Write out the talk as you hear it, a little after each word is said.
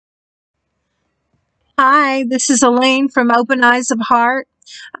Hi, this is Elaine from Open Eyes of Heart.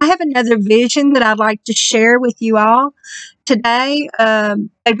 I have another vision that I'd like to share with you all today,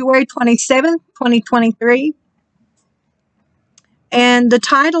 February 27th, 2023. And the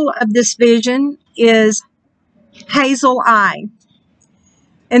title of this vision is Hazel Eye.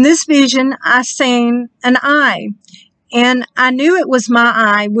 In this vision, I seen an eye, and I knew it was my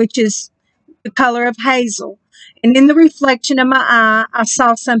eye, which is the color of hazel. And in the reflection of my eye, I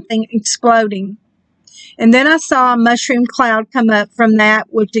saw something exploding. And then I saw a mushroom cloud come up from that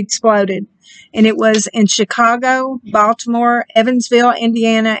which exploded. And it was in Chicago, Baltimore, Evansville,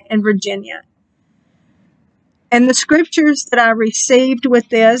 Indiana, and Virginia. And the scriptures that I received with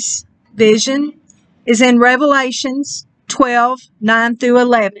this vision is in Revelations 12, 9 through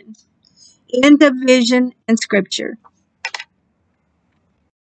 11. End of vision and scripture.